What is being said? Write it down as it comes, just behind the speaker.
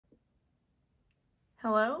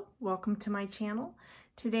Hello, welcome to my channel.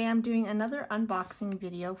 Today I'm doing another unboxing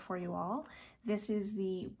video for you all. This is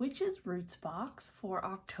the Witch's Roots box for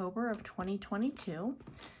October of 2022.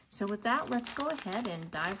 So with that, let's go ahead and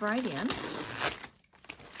dive right in.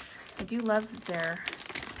 I do love their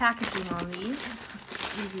packaging on these.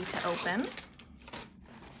 Easy to open.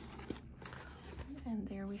 And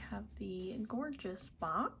there we have the gorgeous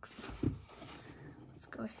box. Let's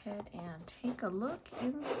go ahead and take a look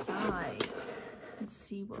inside and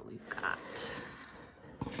see what we've got.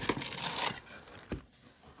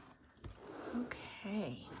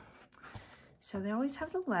 Okay, so they always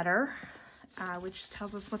have the letter, which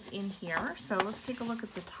tells us what's in here. So let's take a look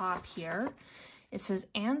at the top here. It says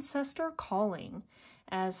Ancestor Calling.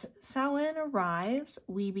 As Samhain arrives,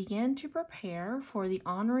 we begin to prepare for the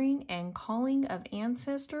honoring and calling of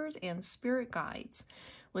ancestors and spirit guides.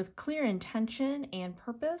 With clear intention and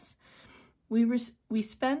purpose, we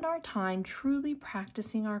spend our time truly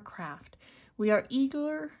practicing our craft. We are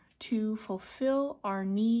eager to fulfill our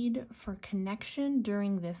need for connection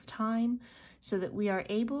during this time so that we are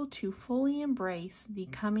able to fully embrace the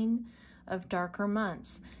coming of darker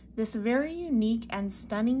months. This very unique and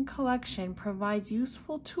stunning collection provides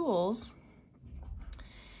useful tools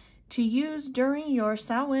to use during your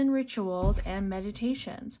Samhain rituals and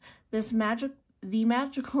meditations. The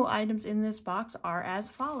magical items in this box are as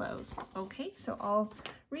follows. Okay, so I'll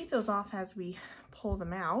read those off as we pull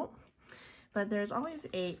them out. But there's always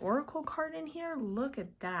a oracle card in here. Look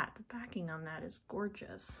at that. The backing on that is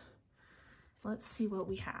gorgeous. Let's see what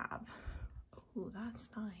we have. Oh, that's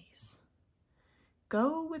nice.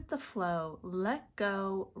 Go with the flow. Let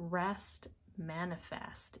go, rest,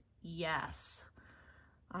 manifest. Yes.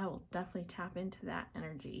 I will definitely tap into that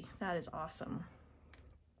energy. That is awesome.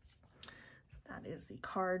 That is the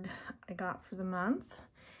card I got for the month.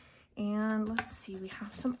 And let's see, we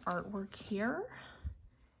have some artwork here.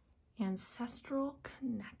 Ancestral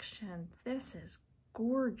connection. This is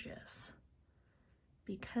gorgeous.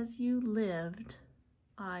 Because you lived,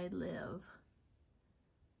 I live.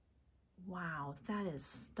 Wow, that is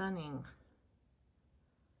stunning.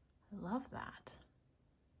 I love that.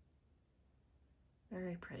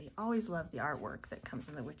 Very pretty. Always love the artwork that comes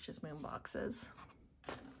in the Witch's Moon boxes.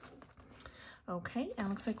 Okay, and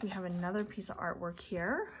looks like we have another piece of artwork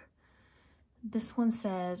here. This one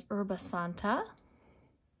says Herba Santa,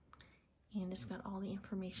 and it's got all the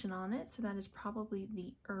information on it. So that is probably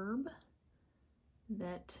the herb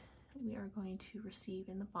that we are going to receive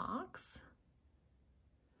in the box.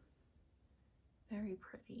 Very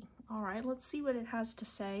pretty. All right, let's see what it has to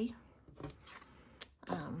say,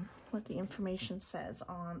 what the information says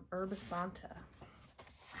on Herba Santa.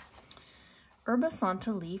 Herba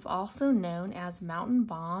Santa leaf, also known as mountain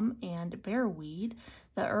balm and bearweed,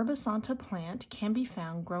 the Herba Santa plant can be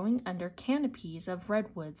found growing under canopies of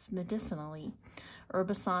redwoods medicinally.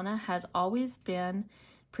 Herba Santa has always been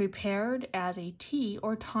prepared as a tea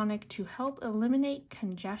or tonic to help eliminate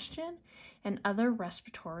congestion and other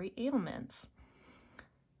respiratory ailments.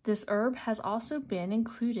 This herb has also been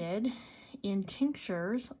included in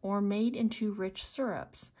tinctures or made into rich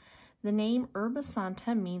syrups. The name Herba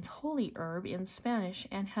Santa means holy herb in Spanish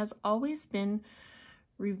and has always been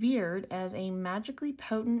revered as a magically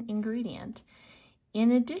potent ingredient.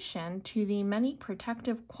 In addition to the many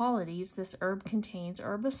protective qualities this herb contains,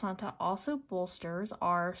 Herba Santa also bolsters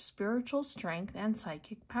our spiritual strength and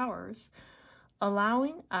psychic powers,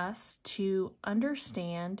 allowing us to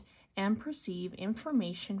understand and perceive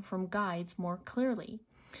information from guides more clearly.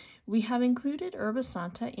 We have included Herba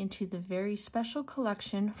Santa into the very special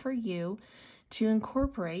collection for you to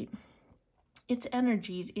incorporate its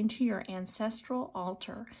energies into your ancestral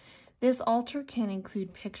altar. This altar can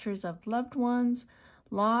include pictures of loved ones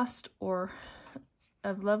lost or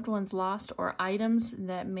items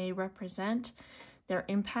that may represent their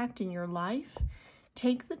impact in your life.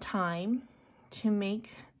 Take the time to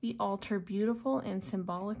make the altar beautiful and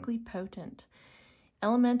symbolically potent.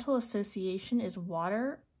 Elemental association is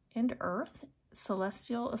water and earth.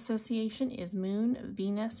 Celestial association is moon,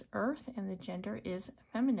 Venus, earth, and the gender is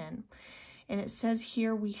feminine. And it says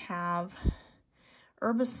here we have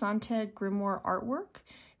Herba Santa grimoire artwork.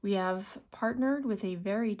 We have partnered with a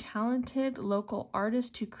very talented local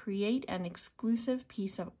artist to create an exclusive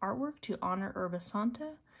piece of artwork to honor Herba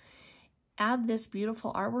Santa. Add this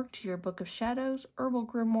beautiful artwork to your Book of Shadows, herbal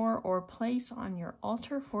grimoire, or place on your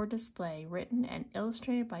altar for display. Written and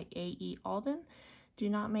illustrated by A.E. Alden. Do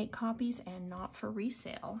not make copies and not for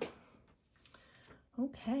resale.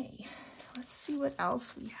 Okay, let's see what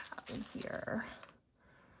else we have in here.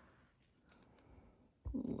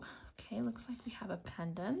 Ooh, okay, looks like we have a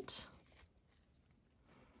pendant.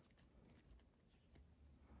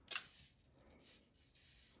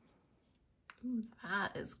 Ooh,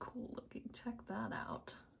 that is cool looking. Check that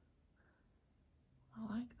out.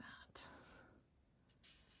 I like that.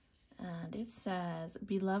 And it says,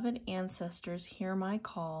 "Beloved ancestors, hear my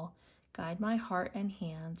call. Guide my heart and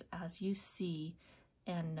hands as you see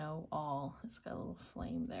and know all." It's got a little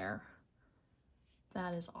flame there.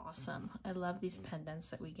 That is awesome. I love these pendants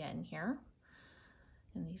that we get in here,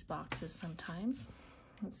 in these boxes sometimes.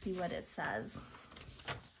 Let's see what it says.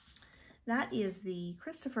 That is the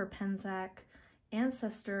Christopher Penczak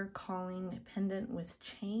Ancestor Calling Pendant with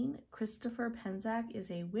Chain. Christopher Penczak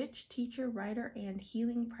is a witch, teacher, writer, and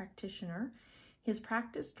healing practitioner. His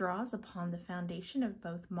practice draws upon the foundation of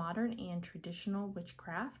both modern and traditional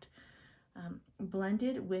witchcraft,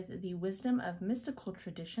 blended with the wisdom of mystical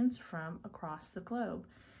traditions from across the globe.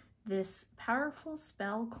 This powerful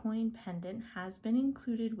spell coin pendant has been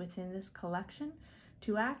included within this collection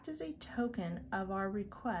to act as a token of our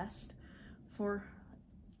request for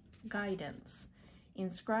guidance.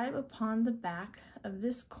 Inscribed upon the back of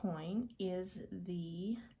this coin is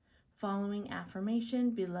the following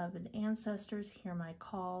affirmation: "Beloved ancestors, hear my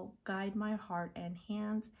call. Guide my heart and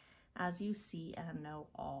hands as you see and know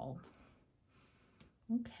all."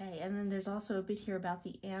 Okay, and then there's also a bit here about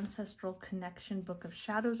the Ancestral Connection Book of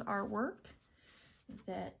Shadows artwork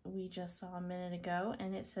that we just saw a minute ago,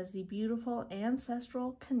 and it says, "The beautiful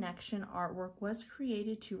Ancestral Connection artwork was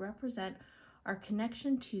created to represent our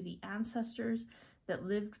connection to the ancestors that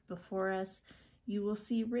lived before us. You will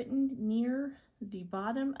see written near the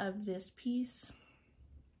bottom of this piece,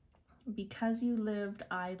 'Because you lived,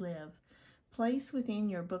 I live.' Place within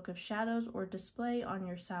your Book of Shadows or display on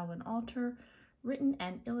your Samhain altar. Written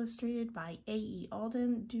and illustrated by A.E.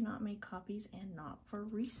 Alden. Do not make copies and not for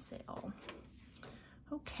resale."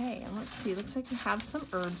 Okay, and let's see. Looks like we have some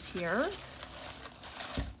herbs here.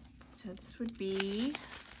 So this would be,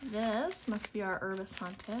 this must be our Herb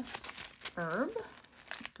Asante herb.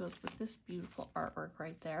 It goes with this beautiful artwork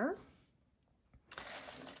right there.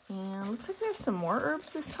 And looks like we have some more herbs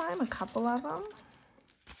this time, a couple of them.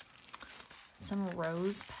 Some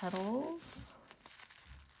rose petals.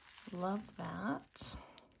 Love that.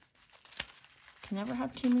 Can never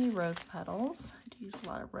have too many rose petals. I do use a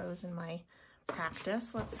lot of rose in my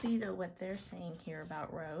practice. Let's see though what they're saying here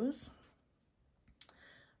about rose.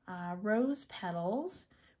 Rose petals.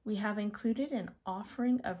 We have included an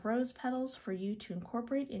offering of rose petals for you to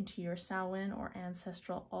incorporate into your Samhain or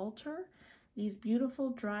ancestral altar. These beautiful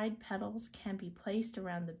dried petals can be placed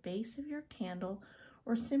around the base of your candle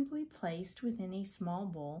or simply placed within a small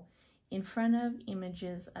bowl in front of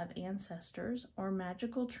images of ancestors or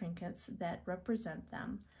magical trinkets that represent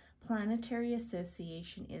them. Planetary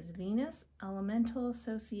association is Venus, elemental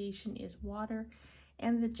association is water,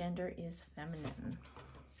 and the gender is feminine.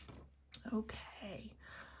 Okay,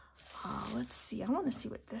 let's see. I want to see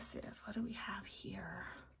what this is. What do we have here?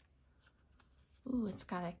 Ooh, it's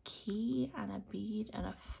got a key and a bead and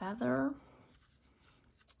a feather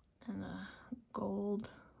and a gold,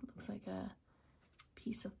 looks like a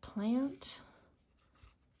piece of plant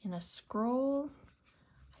in a scroll.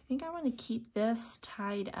 I think I want to keep this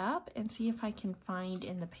tied up and see if I can find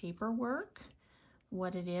in the paperwork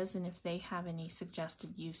what it is and if they have any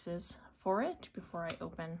suggested uses for it before I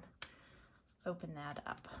open that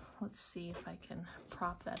up. Let's see if I can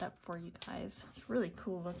prop that up for you guys. It's really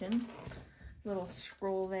cool looking little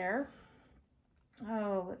scroll there.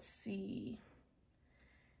 Oh, let's see.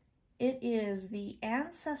 It is the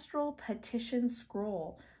Ancestral Petition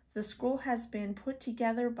scroll. The scroll has been put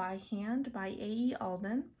together by hand by A.E.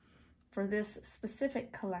 Alden for this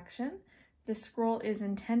specific collection. This scroll is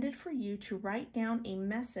intended for you to write down a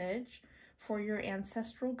message for your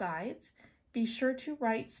ancestral guides. Be sure to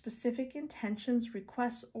write specific intentions,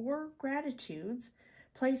 requests, or gratitudes.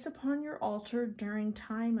 Place upon your altar during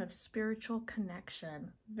time of spiritual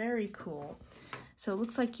connection. Very cool. So it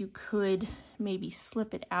looks like you could maybe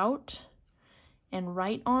slip it out and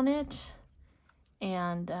write on it.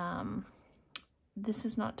 And this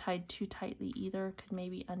is not tied too tightly either. Could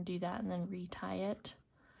maybe undo that and then retie it.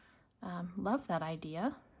 Love that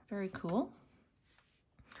idea. Very cool.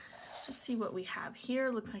 Let's see what we have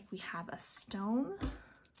here. Looks like we have a stone.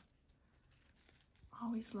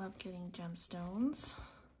 Always love getting gemstones.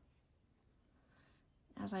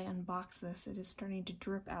 As I unbox this, it is starting to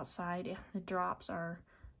drip outside and the drops are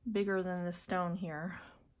bigger than the stone here.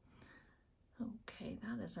 Okay,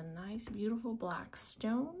 that is a nice, beautiful black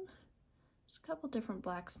stone. There's a couple different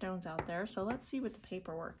black stones out there, so let's see what the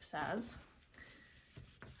paperwork says.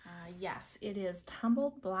 Yes, it is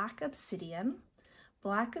tumbled black obsidian.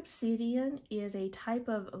 Black obsidian is a type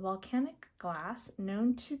of volcanic glass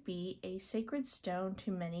known to be a sacred stone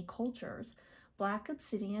to many cultures. Black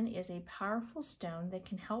obsidian is a powerful stone that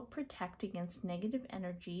can help protect against negative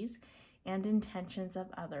energies and intentions of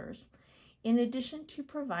others. In addition to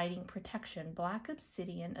providing protection, black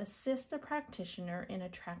obsidian assists the practitioner in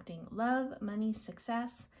attracting love, money,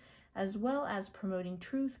 success, as well as promoting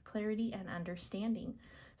truth, clarity, and understanding,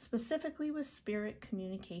 specifically with spirit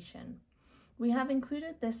communication. We have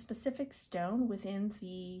included this specific stone within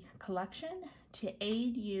the collection to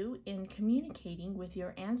aid you in communicating with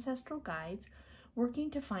your ancestral guides,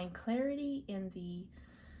 working to find clarity in the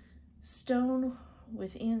stone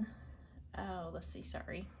within,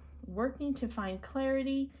 working to find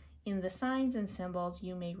clarity in the signs and symbols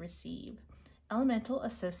you may receive. Elemental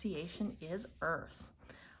association is earth.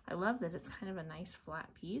 I love that it's kind of a nice flat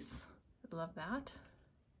piece. I love that.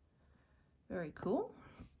 Very cool.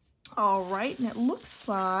 All right, and it looks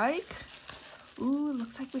like, ooh, it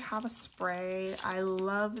looks like we have a spray. I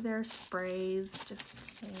love their sprays,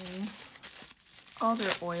 just saying. All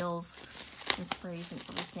their oils and sprays and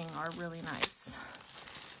everything are really nice.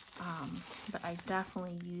 But I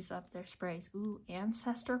definitely use up their sprays. Ooh,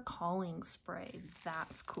 Ancestor calling spray.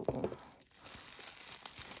 That's cool.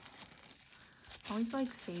 I always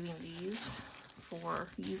like saving these for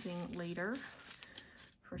using later,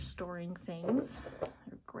 for storing things.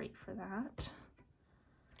 They're great for that.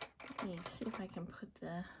 Let me see if I can put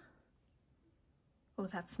the, oh,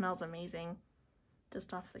 that smells amazing.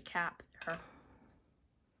 Just off the cap there.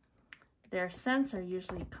 Their scents are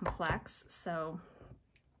usually complex, so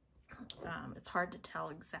it's hard to tell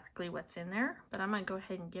exactly what's in there, but I'm going to go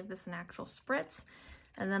ahead and give this an actual spritz,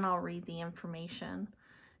 and then I'll read the information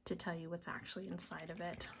to tell you what's actually inside of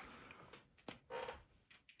it.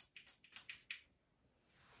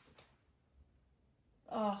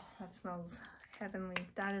 Oh, that smells heavenly.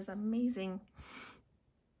 That is amazing.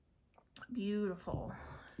 Beautiful.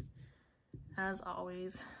 As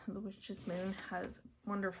always, the Witch's Moon has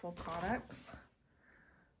wonderful products.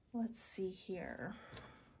 Let's see here.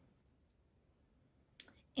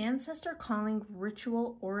 Ancestor Calling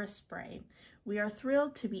Ritual Aura Spray. We are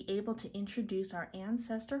thrilled to be able to introduce our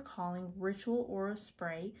Ancestor Calling Ritual Aura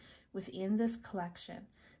Spray within this collection.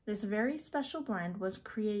 This very special blend was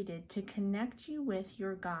created to connect you with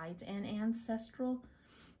your guides and ancestral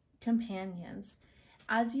companions.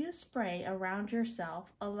 As you spray around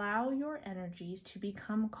yourself, allow your energies to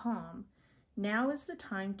become calm. Now is the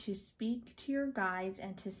time to speak to your guides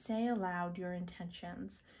and to say aloud your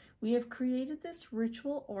intentions. We have created this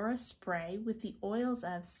ritual aura spray with the oils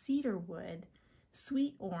of cedarwood,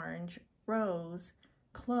 sweet orange, rose,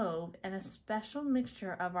 clove, and a special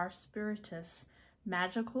mixture of our spiritus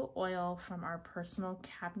magical oil from our personal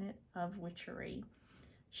cabinet of witchery.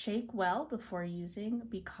 Shake well before using.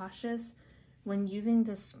 Be cautious when using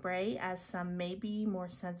this spray, as some may be more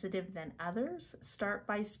sensitive than others. Start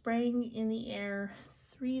by spraying in the air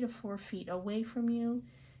 3 to 4 feet away from you.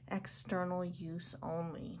 External use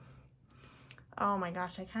only. Oh my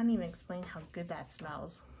gosh, I can't even explain how good that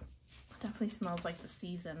smells. It definitely smells like the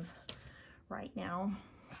season right now.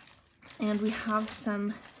 And we have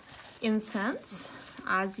some incense,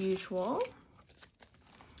 as usual.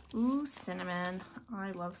 Ooh, cinnamon.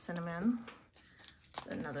 I love cinnamon. It's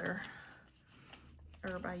another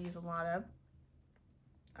herb I use a lot of.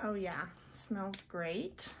 Oh yeah, smells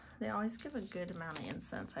great. They always give a good amount of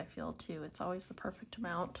incense, I feel, too. It's always the perfect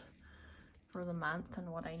amount for the month and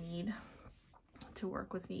what I need to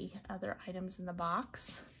work with the other items in the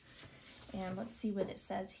box. And let's see what it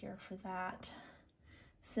says here for that.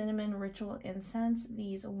 Cinnamon ritual incense.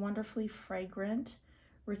 These wonderfully fragrant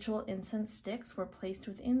ritual incense sticks were placed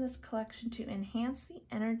within this collection to enhance the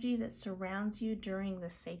energy that surrounds you during the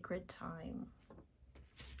sacred time.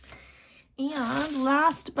 And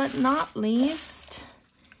last but not least,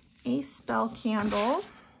 a spell candle.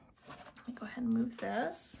 Let me go ahead and move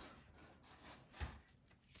this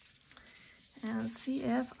and see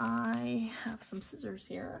if I have some scissors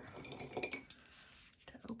here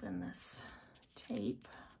to open this tape.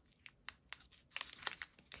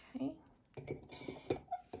 Okay.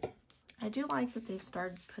 I do like that they've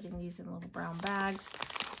started putting these in little brown bags.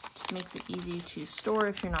 Just makes it easy to store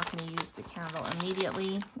if you're not going to use the candle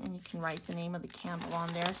immediately. And you can write the name of the candle on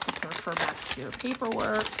there so you can refer back to your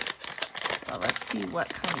paperwork. So let's see what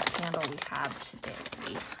kind of candle we have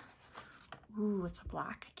today. Ooh, it's a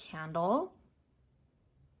black candle.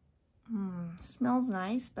 Smells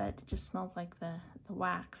nice, but it just smells like the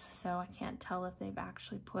wax. So I can't tell if they've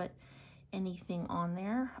actually put anything on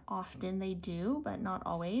there. Often they do, but not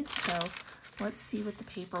always. So let's see what the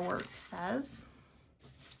paperwork says.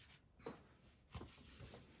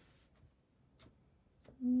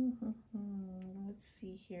 Let's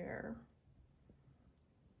see here.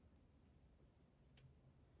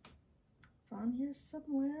 It's on here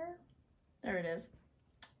somewhere. There it is.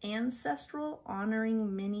 Ancestral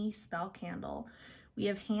Honoring Mini Spell Candle. We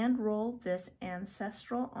have hand rolled this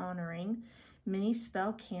Ancestral Honoring Mini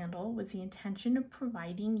Spell Candle with the intention of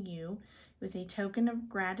providing you with a token of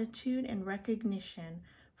gratitude and recognition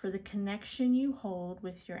for the connection you hold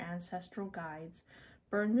with your ancestral guides.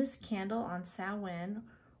 Burn this candle on Samhain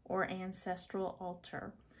or ancestral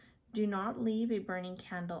altar. Do not leave a burning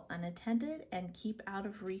candle unattended and keep out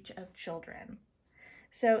of reach of children.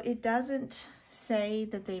 So it doesn't say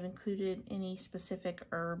that they've included any specific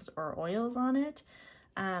herbs or oils on it,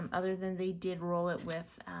 other than they did roll it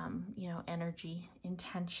with, you know, energy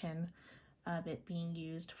intention of it being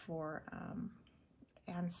used for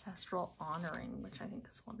ancestral honoring, which I think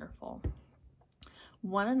is wonderful.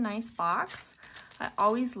 What a nice box. I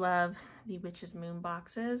always love the Witch's Moon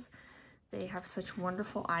boxes. They have such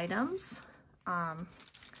wonderful items.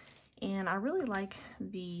 And I really like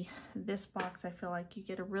this box. I feel like you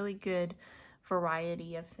get a really good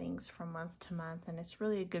variety of things from month to month, and it's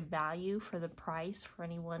really a good value for the price for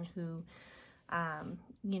anyone who,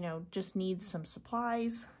 you know, just needs some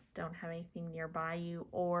supplies, don't have anything nearby you,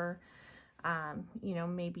 or, you know,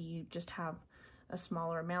 maybe you just have a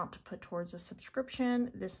smaller amount to put towards a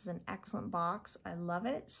subscription. This is an excellent box. I love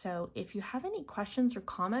it. So if you have any questions or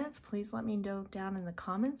comments, please let me know down in the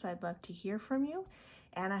comments. I'd love to hear from you.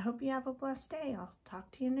 And I hope you have a blessed day. I'll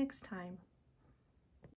talk to you next time.